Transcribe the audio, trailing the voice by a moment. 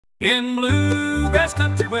In bluegrass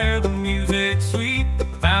country where the music's sweet,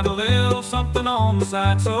 found a little something on the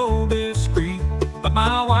side so discreet. But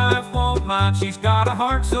my wife won't mind, she's got a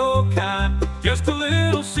heart so kind. Just a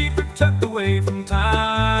little secret tucked away from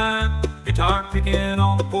time. Guitar picking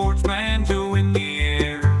on the porch, banjo in the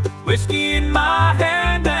air. Whiskey in my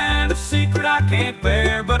hand and a secret I can't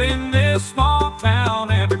bear. But in this small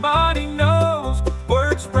town everybody knows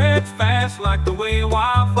word spreads fast like the way a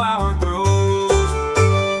wildflower grows.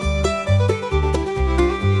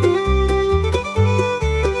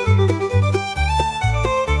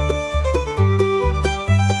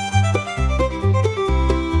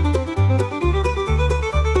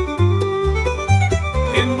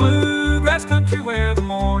 Country where the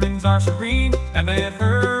mornings are serene, I met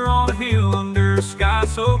her on a hill under a sky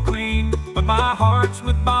so clean. But my heart's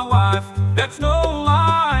with my wife, that's no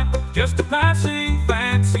lie, just a passing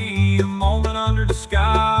fancy, a moment under the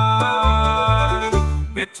sky.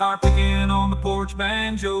 Guitar picking on the porch,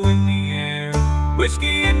 banjo in the air.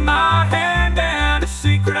 Whiskey in my hand and a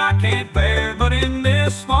secret I can't bear. But in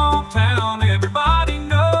this small town everybody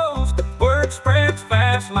knows word spreads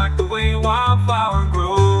fast like the way a wildflower grows.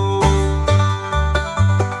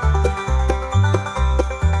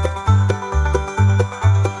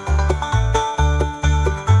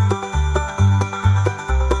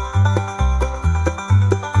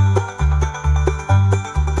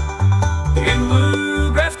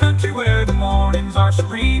 Where the mornings are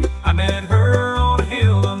serene, I met her on a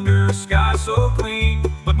hill under a sky so clean.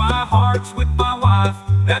 But my heart's with my wife,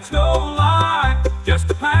 that's no lie, just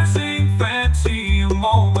a passing fancy, a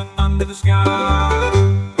moment under the sky.